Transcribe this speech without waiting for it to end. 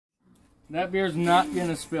That beer's not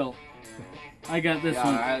gonna spill. I got this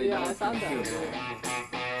one. Yeah, I found that.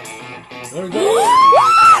 There we go.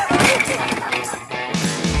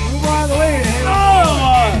 Move out of the way.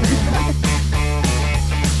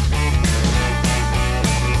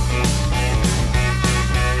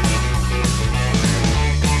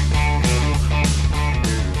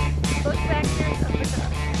 Look back here.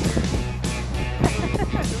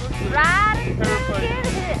 Right.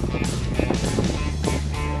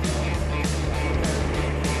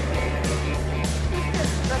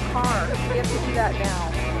 The car. We have to do that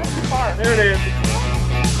now. The car. There it is.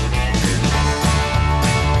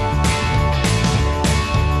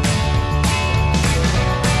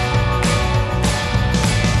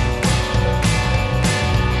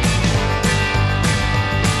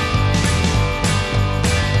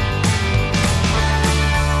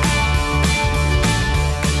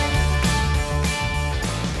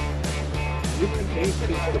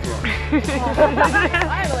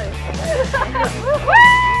 Finally.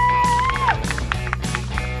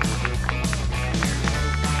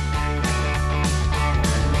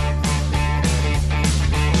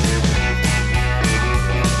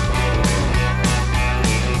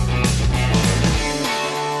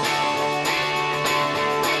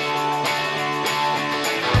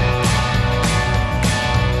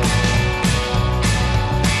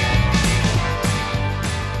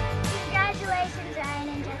 Congratulations, Ryan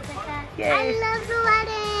and Jessica. Yay. I love the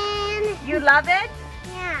wedding. You love it?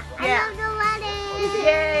 Yeah, Yeah. I love the wedding.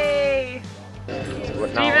 Yay!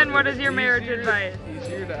 Steven, what is your marriage advice?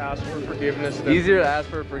 Easier to ask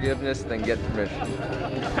for forgiveness than get permission.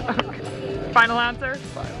 Final answer?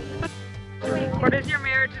 What is your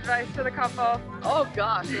marriage advice to the couple? Oh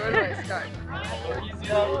gosh, where do I start?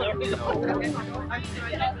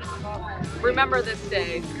 Remember this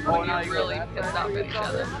day when you're really pissed off at each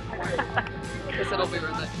other. Because it'll be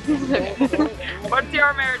worth it. What's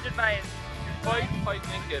your marriage advice? Fight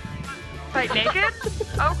naked. Fight naked?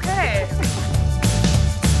 Okay.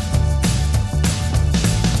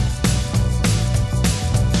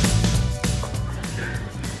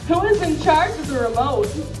 Who is in charge of the remote?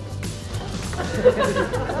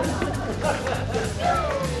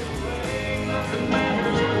 Thank you.